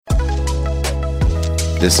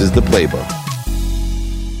This is the Playbook.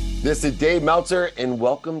 This is Dave Meltzer, and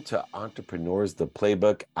welcome to Entrepreneurs, the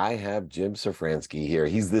Playbook. I have Jim Szafranski here.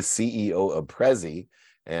 He's the CEO of Prezi,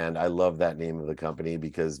 and I love that name of the company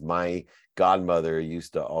because my godmother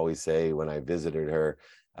used to always say when I visited her,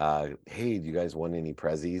 hey, do you guys want any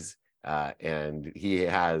Prezis? And he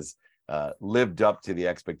has lived up to the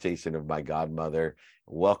expectation of my godmother.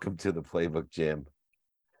 Welcome to the Playbook, Jim.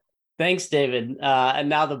 Thanks, David. And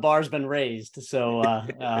now the bar's been raised, so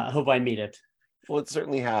I hope I meet it. Well, it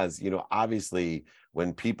certainly has. Obviously,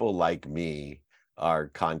 when people like me are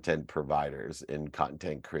content providers and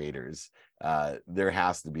content creators, there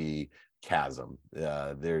has to be chasm.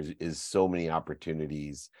 There is so many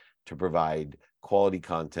opportunities to provide quality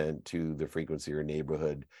content to the frequency or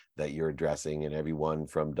neighborhood that you're addressing, and everyone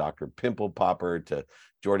from Dr. Pimple Popper to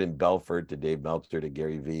Jordan Belfort to Dave Meltzer to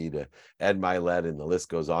Gary Vee to Ed Milet, and the list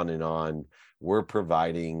goes on and on. We're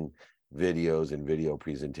providing videos and video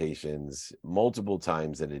presentations multiple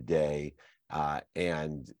times in a day,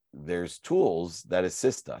 and there's tools that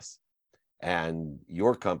assist us. And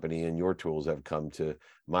your company and your tools have come to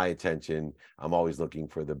my attention. I'm always looking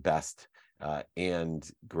for the best and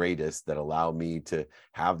greatest that allow me to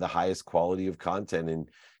have the highest quality of content. And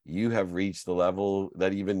you have reached the level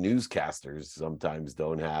that even newscasters sometimes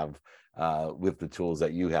don't have with the tools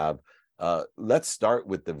that you have. Let's start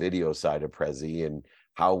with the video side of Prezi and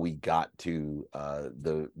how we got to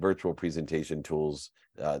the virtual presentation tools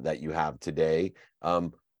that you have today.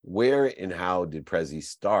 Where and how did Prezi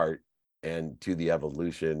start, and to the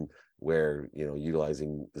evolution where,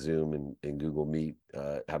 utilizing Zoom and Google Meet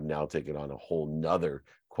have now taken on a whole nother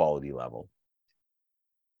quality level?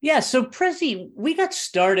 Yeah, so Prezi, we got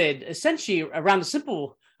started essentially around a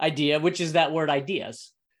simple idea, which is that word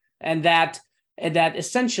ideas, and that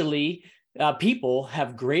essentially people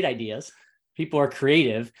have great ideas. People are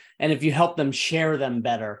creative, and if you help them share them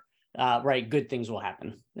better, right, good things will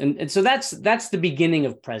happen. And so that's the beginning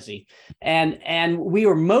of Prezi. And we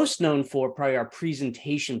are most known for probably our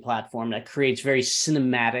presentation platform that creates very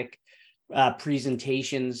cinematic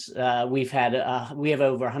presentations. We have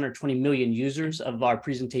over 120 million users of our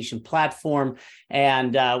presentation platform,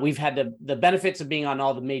 and we've had the benefits of being on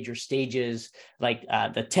all the major stages, like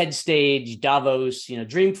the TED stage, Davos,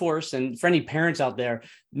 Dreamforce. And for any parents out there,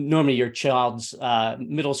 normally your child's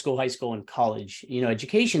middle school, high school, and college,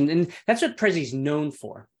 education, and that's what Prezi is known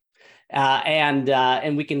for.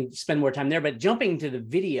 And we can spend more time there. But jumping to the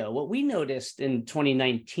video, what we noticed in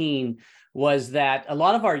 2019 was that a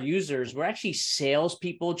lot of our users were actually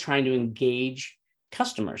salespeople trying to engage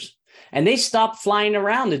customers. And they stopped flying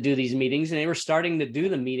around to do these meetings, and they were starting to do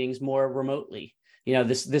the meetings more remotely.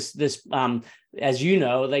 This as you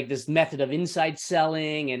know, like this method of inside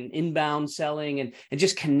selling and inbound selling and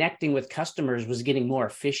just connecting with customers was getting more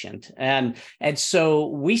efficient. And so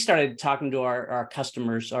we started talking to our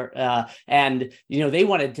customers, and they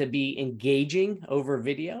wanted to be engaging over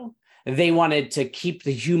video. They wanted to keep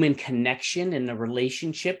the human connection and the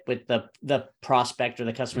relationship with the prospect or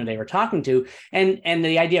the customer they were talking to, and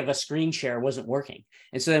the idea of a screen share wasn't working.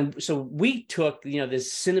 And so we took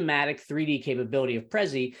this cinematic 3D capability of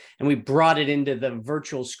Prezi, and we brought it into the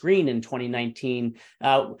virtual screen in 2019,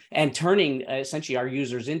 and turning essentially our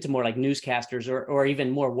users into more like newscasters or even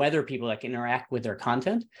more weather people that can interact with their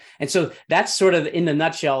content. And so that's sort of in the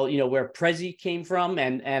nutshell, where Prezi came from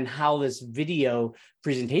and how this video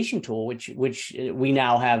presentation tool, which we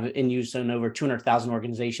now have in use in over 200,000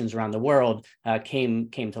 organizations around the world, came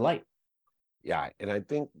to light. Yeah, and I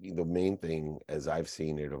think the main thing, as I've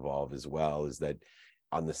seen it evolve as well, is that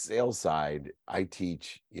on the sales side, I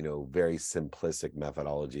teach, very simplistic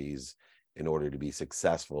methodologies in order to be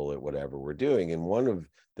successful at whatever we're doing. And one of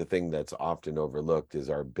the things that's often overlooked is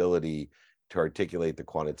our ability to articulate the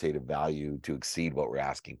quantitative value to exceed what we're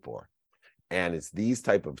asking for. And it's these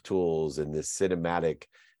type of tools and this cinematic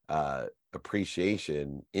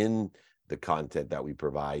appreciation in the content that we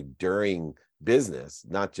provide during business,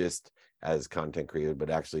 not just as content creator,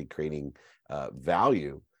 but actually creating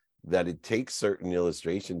value, that it takes certain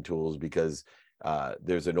illustration tools, because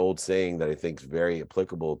there's an old saying that I think is very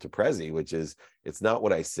applicable to Prezi, which is, it's not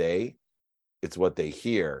what I say, it's what they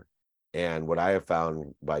hear. And what I have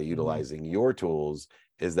found by utilizing your tools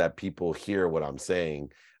is that people hear what I'm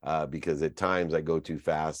saying, because at times I go too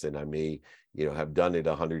fast and I may, have done it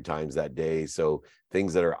 100 times that day. So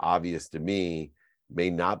things that are obvious to me may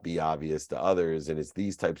not be obvious to others. And it's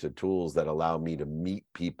these types of tools that allow me to meet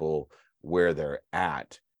people where they're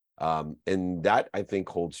at. And that, I think,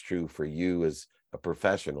 holds true for you as a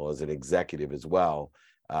professional, as an executive as well,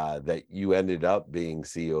 that you ended up being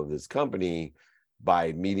CEO of this company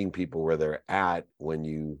by meeting people where they're at when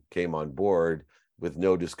you came on board, with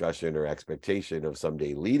no discussion or expectation of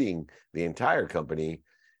someday leading the entire company.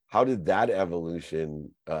 How did that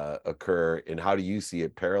evolution occur, and how do you see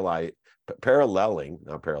it paralleling,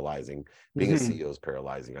 not paralyzing? Being a CEO is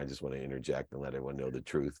paralyzing. I just want to interject and let everyone know the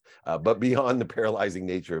truth. But beyond the paralyzing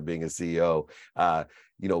nature of being a CEO,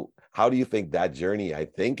 how do you think that journey? I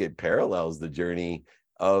think it parallels the journey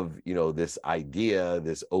of this idea,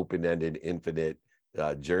 this open-ended, infinite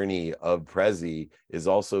journey of Prezi is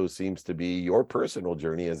also seems to be your personal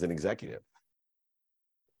journey as an executive.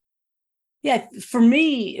 Yeah, for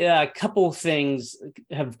me, a couple of things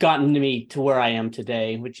have gotten me to where I am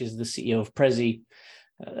today, which is the CEO of Prezi.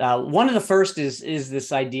 One of the first is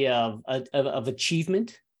this idea of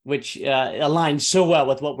achievement, which aligns so well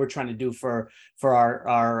with what we're trying to do for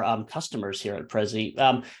our customers here at Prezi.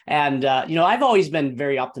 I've always been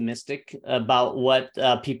very optimistic about what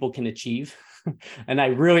people can achieve. And I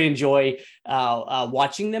really enjoy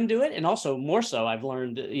watching them do it. And also more so, I've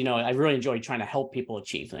learned, I really enjoy trying to help people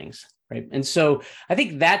achieve things. Right. And so I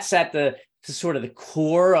think that's at the sort of the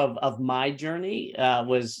core of my journey,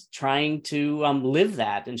 was trying to live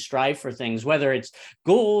that and strive for things, whether it's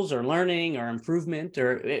goals or learning or improvement,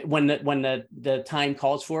 or when the time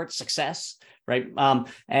calls for it, success. Right.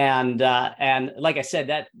 And like I said,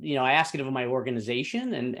 that, I ask it of my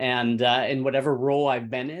organization and in whatever role I've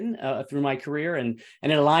been in through my career. And it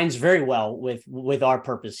aligns very well with our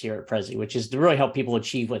purpose here at Prezi, which is to really help people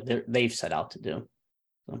achieve what they've set out to do.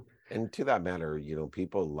 So. And to that matter,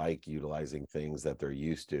 people like utilizing things that they're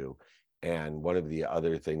used to. And one of the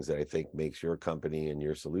other things that I think makes your company and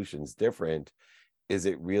your solutions different is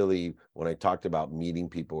it really, when I talked about meeting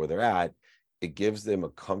people where they're at, it gives them a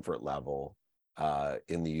comfort level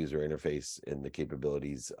in the user interface and the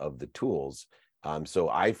capabilities of the tools. So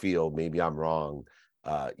I feel, maybe I'm wrong,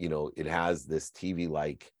 it has this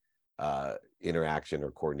TV-like interaction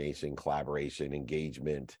or coordination, collaboration,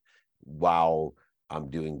 engagement while I'm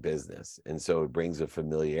doing business. And so it brings a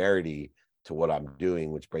familiarity to what I'm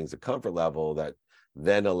doing, which brings a comfort level that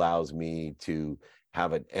then allows me to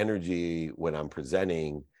have an energy when I'm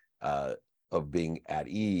presenting of being at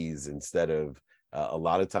ease, instead of a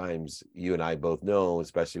lot of times, you and I both know,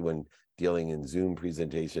 especially when dealing in Zoom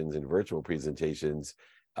presentations and virtual presentations,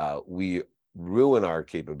 we ruin our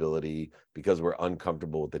capability because we're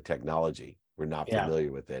uncomfortable with the technology. We're not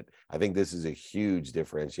familiar with it. I think this is a huge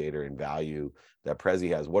differentiator and value that Prezi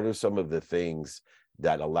has. What are some of the things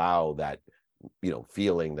that allow that,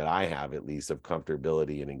 feeling that I have, at least, of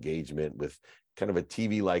comfortability and engagement with kind of a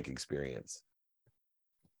TV-like experience?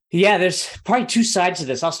 Yeah, there's probably two sides to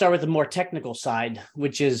this. I'll start with the more technical side,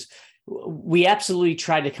 which is we absolutely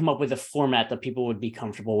tried to come up with a format that people would be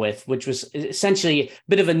comfortable with, which was essentially a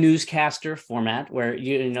bit of a newscaster format where,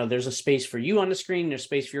 there's a space for you on the screen, there's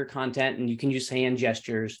space for your content, and you can use hand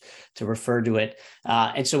gestures to refer to it.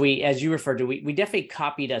 And so we, as you referred to, we definitely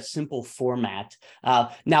copied a simple format.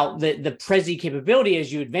 Now, the Prezi capability,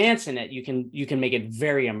 as you advance in it, you can make it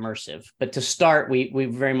very immersive. But to start, we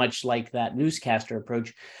very much like that newscaster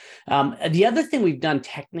approach. The other thing we've done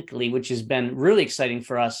technically, which has been really exciting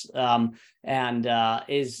for us,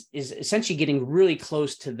 is essentially getting really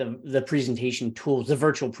close to the presentation tools, the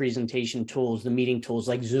virtual presentation tools, the meeting tools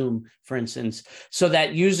like Zoom, for instance, so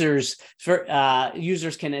that users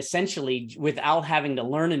can essentially, without having to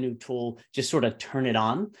learn a new tool, just sort of turn it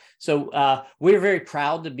on. So we're very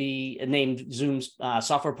proud to be named Zoom's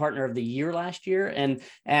Software Partner of the Year last year,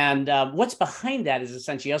 and what's behind that is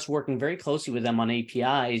essentially us working very closely with them on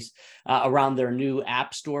APIs around their new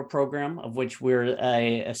App Store program, of which we're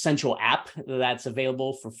a essential app that's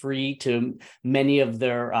available for free to many of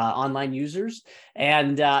their online users.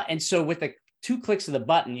 And so with the 2 clicks of the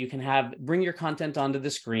button, you can bring your content onto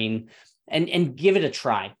the screen and give it a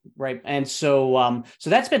try, right? And so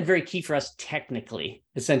that's been very key for us technically,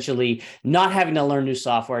 essentially not having to learn new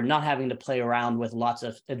software, not having to play around with lots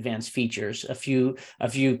of advanced features. A few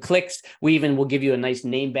clicks, we even will give you a nice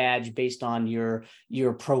name badge based on your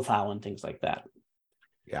profile and things like that.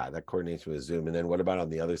 Yeah, that coordination with Zoom. And then what about on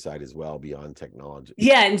the other side as well, beyond technology?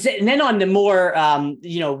 Yeah, and then on the more,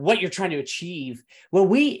 what you're trying to achieve. Well,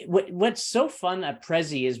 what's so fun at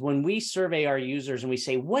Prezi is when we survey our users and we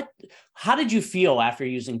say, how did you feel after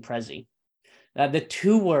using Prezi? The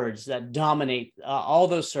 2 words that dominate all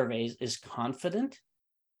those surveys is confident,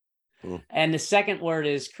 and the second word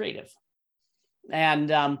is creative.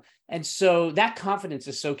 And so that confidence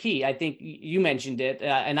is so key. I think you mentioned it.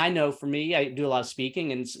 And I know for me, I do a lot of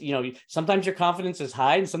speaking, and, sometimes your confidence is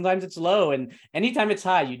high and sometimes it's low. And anytime it's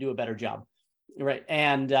high, you do a better job. Right.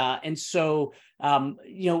 And so,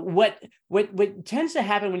 what tends to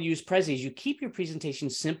happen when you use Prezi is you keep your presentation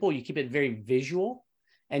simple, you keep it very visual.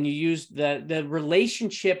 and you use the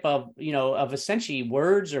relationship of, of essentially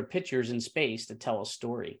words or pictures in space to tell a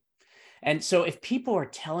story. And so if people are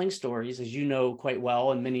telling stories, as you know quite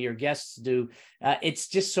well, and many of your guests do, it's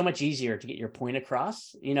just so much easier to get your point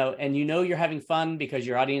across, and you're having fun because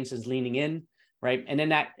your audience is leaning in, right? And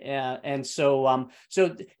then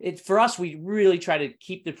for us, we really try to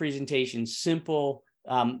keep the presentation simple,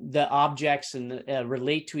 the objects and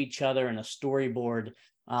relate to each other in a storyboard.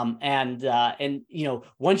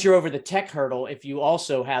 Once you're over the tech hurdle, if you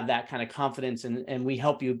also have that kind of confidence and we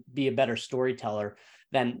help you be a better storyteller,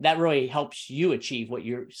 then that really helps you achieve what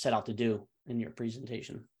you're set out to do in your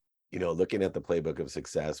presentation. Looking at the playbook of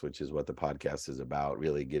success, which is what the podcast is about,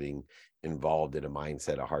 really getting involved in a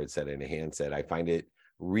mindset, a heart set, and a handset. I find it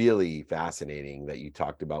really fascinating that you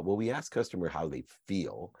talked about, well, we ask customer how they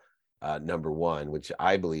feel, number one, which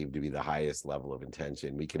I believe to be the highest level of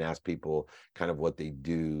intention. We can ask people kind of what they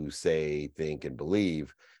do, say, think, and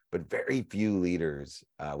believe, but very few leaders,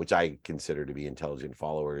 which I consider to be intelligent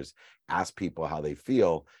followers, ask people how they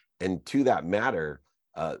feel. And to that matter,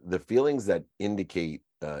 the feelings that indicate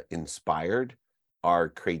inspired are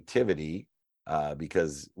creativity,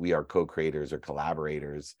 because we are co-creators or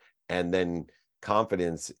collaborators. And then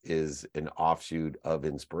confidence is an offshoot of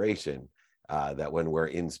inspiration, that when we're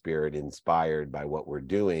in spirit, inspired by what we're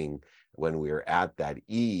doing, when we're at that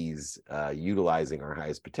ease, utilizing our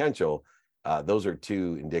highest potential, those are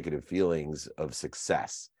two indicative feelings of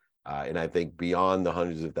success. And I think beyond the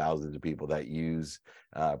hundreds of thousands of people that use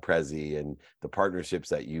Prezi and the partnerships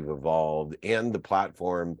that you've evolved and the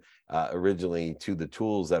platform originally to the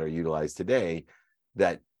tools that are utilized today,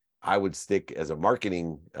 that I would stick as a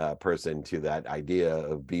marketing person to that idea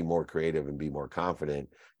of be more creative and be more confident,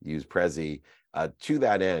 use Prezi. To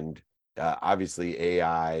that end, obviously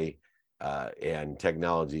AI and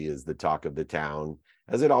technology is the talk of the town,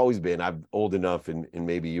 as it always been. I'm old enough, and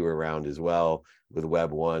maybe you were around as well, with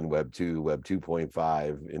Web 1, Web 2, Web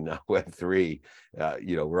 2.5, and now Web 3.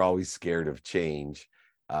 We're always scared of change.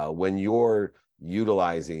 When you're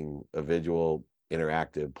utilizing a visual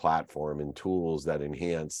interactive platform and tools that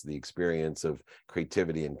enhance the experience of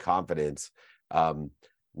creativity and confidence,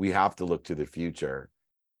 we have to look to the future.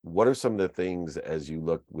 What are some of the things, as you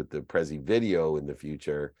look with the Prezi video in the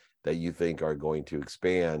future, that you think are going to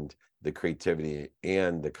expand the creativity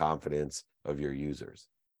and the confidence of your users?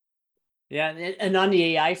 Yeah, and on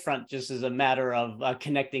the AI front, just as a matter of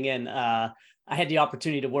connecting in, I had the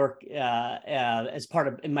opportunity to work as part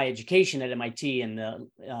of in my education at MIT in the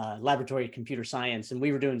laboratory of computer science, and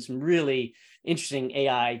we were doing some really interesting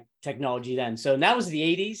AI technology then. So that was the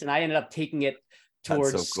 80s, and I ended up taking it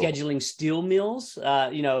towards scheduling steel mills.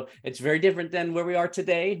 It's very different than where we are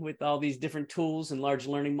today with all these different tools and large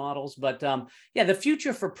learning models. But the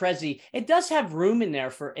future for Prezi, it does have room in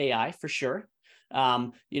there for AI for sure.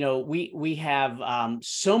 We have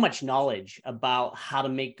so much knowledge about how to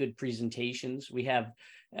make good presentations. We have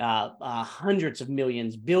hundreds of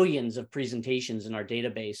millions, billions of presentations in our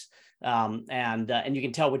database, and you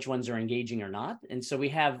can tell which ones are engaging or not. And so we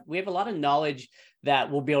have a lot of knowledge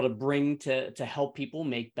that we'll be able to bring to help people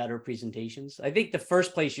make better presentations. I think the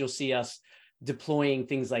first place you'll see us deploying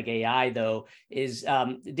things like AI, though, is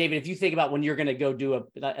David, if you think about when you're going to go do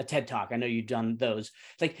a TED Talk, I know you've done those,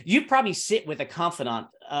 like you probably sit with a confidant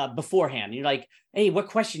beforehand. You're like, hey, what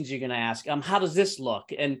questions are you going to ask? How does this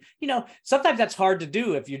look? And, sometimes that's hard to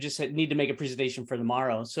do if you just need to make a presentation for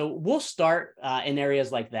tomorrow. So we'll start in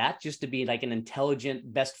areas like that, just to be like an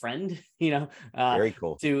intelligent best friend, very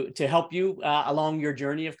cool, to help you along your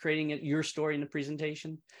journey of creating your story in the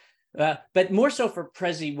presentation. But more so for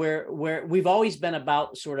Prezi, where we've always been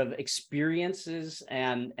about sort of experiences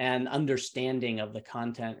and understanding of the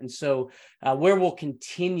content. And so where we'll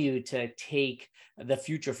continue to take the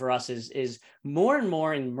future for us is more and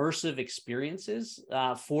more immersive experiences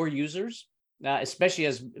for users. Especially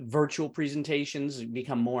as virtual presentations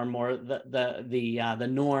become more and more the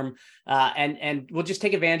norm, and we'll just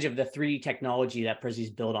take advantage of the 3D technology that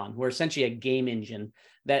Prezi's built on. We're essentially a game engine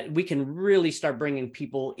that we can really start bringing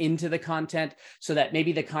people into the content, so that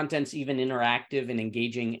maybe the content's even interactive and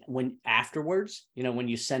engaging when afterwards. When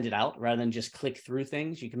you send it out, rather than just click through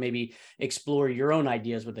things, you can maybe explore your own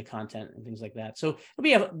ideas with the content and things like that. So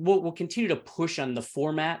we'll continue to push on the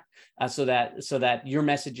format so that your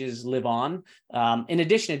messages live on. In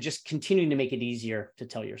addition to just continuing to make it easier to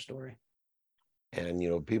tell your story.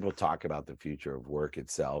 And, people talk about the future of work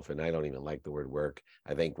itself, and I don't even like the word work.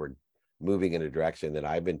 I think we're moving in a direction that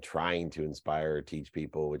I've been trying to inspire or teach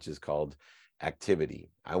people, which is called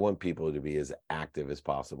activity. I want people to be as active as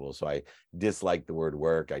possible. So I dislike the word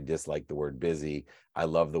work. I dislike the word busy. I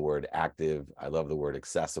love the word active. I love the word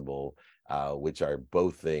accessible. which are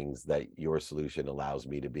both things that your solution allows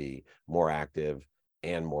me to be more active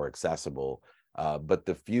and more accessible. But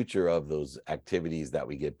the future of those activities that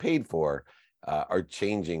we get paid for are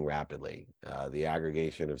changing rapidly. The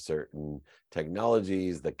aggregation of certain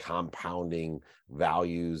technologies, the compounding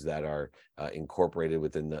values that are incorporated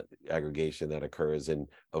within the aggregation that occurs, and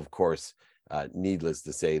of course, needless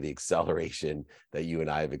to say, the acceleration that you and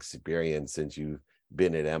I have experienced since you've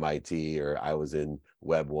been at MIT, or I was in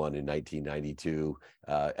Web 1 in 1992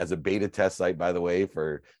 as a beta test site, by the way,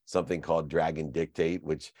 for something called Dragon Dictate,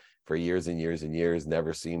 which for years and years and years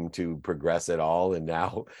never seemed to progress at all. And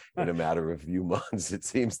now in a matter of a few months, it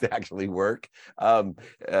seems to actually work,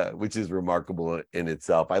 which is remarkable in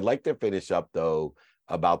itself. I'd like to finish up, though,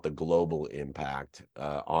 about the global impact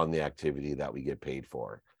on the activity that we get paid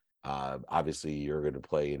for. Obviously, you're going to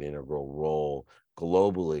play an integral role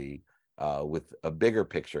globally with a bigger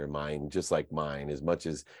picture in mind, just like mine. As much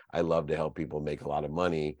as I love to help people make a lot of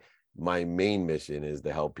money, my main mission is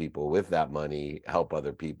to help people with that money, help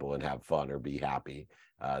other people and have fun or be happy.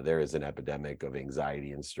 There is an epidemic of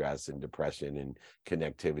anxiety and stress and depression, and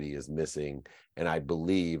connectivity is missing. And I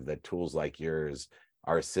believe that tools like yours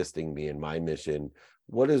are assisting me in my mission.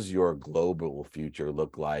 What does your global future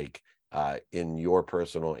look like in your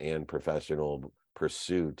personal and professional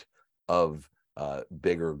pursuit of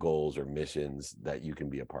bigger goals or missions that you can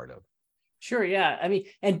be a part of? Sure. Yeah. I mean,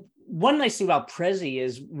 and one nice thing about Prezi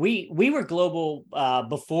is we were global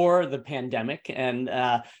before the pandemic, and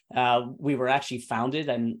we were actually founded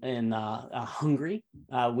in Hungary.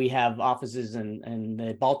 We have offices in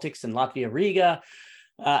the Baltics and Latvia, Riga,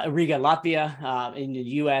 Latvia, in the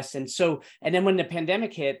U.S. And then when the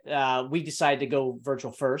pandemic hit, we decided to go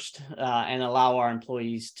virtual first and allow our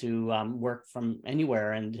employees to work from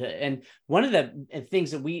anywhere. And one of the things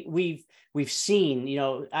that we've seen,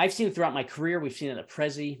 I've seen it throughout my career. We've seen it at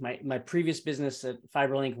Prezi, my previous business at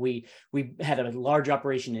FiberLink. We had a large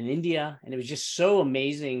operation in India, and it was just so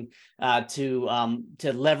amazing to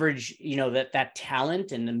leverage that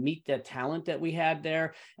talent and to meet that talent that we had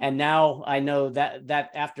there. And now I know that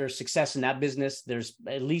after success in that business, there's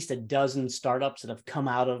at least a dozen startups that have come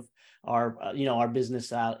out of our business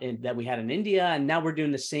that we had in India, and now we're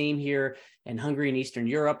doing the same here in Hungary and Eastern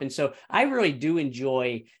Europe. And so I really do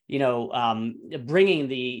enjoy, bringing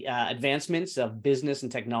the advancements of business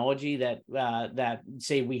and technology that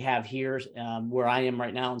say we have here where I am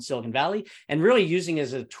right now in Silicon Valley, and really using it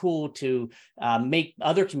as a tool to make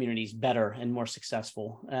other communities better and more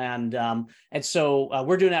successful. And so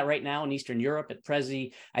we're doing that right now in Eastern Europe at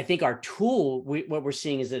Prezi. I think our tool, what we're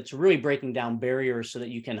seeing is that it's really breaking down barriers so that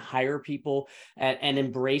you can hire people and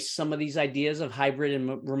embrace some of these ideas of hybrid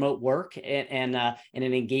and remote work and in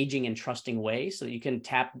an engaging and trusting way, so that you can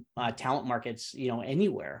tap talent markets,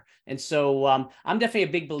 anywhere. And so I'm definitely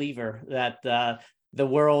a big believer that the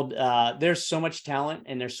world, there's so much talent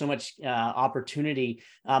and there's so much opportunity,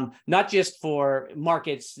 not just for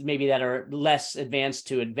markets maybe that are less advanced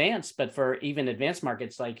to advanced, but for even advanced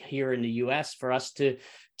markets like here in the US, for us to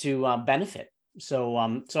benefit. So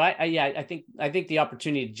I think the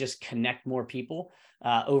opportunity to just connect more people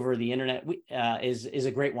over the internet is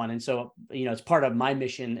a great one. And so, it's part of my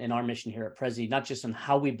mission and our mission here at Prezi, not just on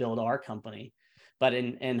how we build our company, but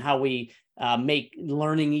in how we make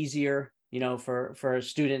learning easier, for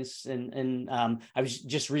students. And I was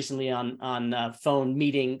just recently on phone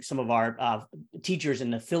meeting some of our teachers in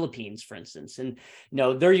the Philippines, for instance, and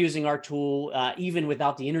they're using our tool even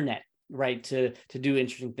without the internet, right, to do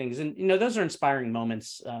interesting things. And those are inspiring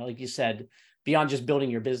moments, like you said, beyond just building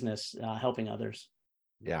your business, helping others.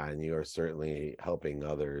 Yeah, and you are certainly helping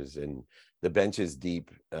others. And the bench is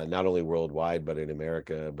deep, not only worldwide, but in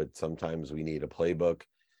America. But sometimes we need a playbook.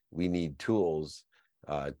 We need tools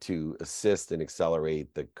to assist and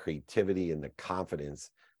accelerate the creativity and the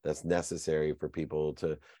confidence that's necessary for people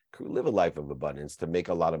to live a life of abundance, to make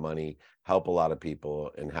a lot of money, help a lot of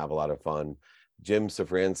people, and have a lot of fun. Jim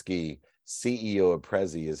Szafranski, CEO of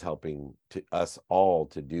Prezi, is helping us all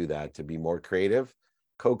to do that, to be more creative,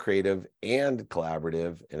 co-creative, and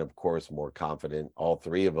collaborative, and of course, more confident. All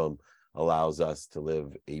three of them allows us to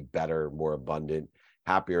live a better, more abundant,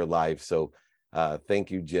 happier life. So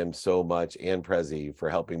thank you, Jim, so much, and Prezi, for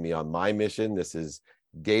helping me on my mission. This is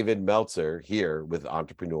David Meltzer here with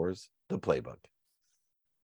Entrepreneurs, the Playbook.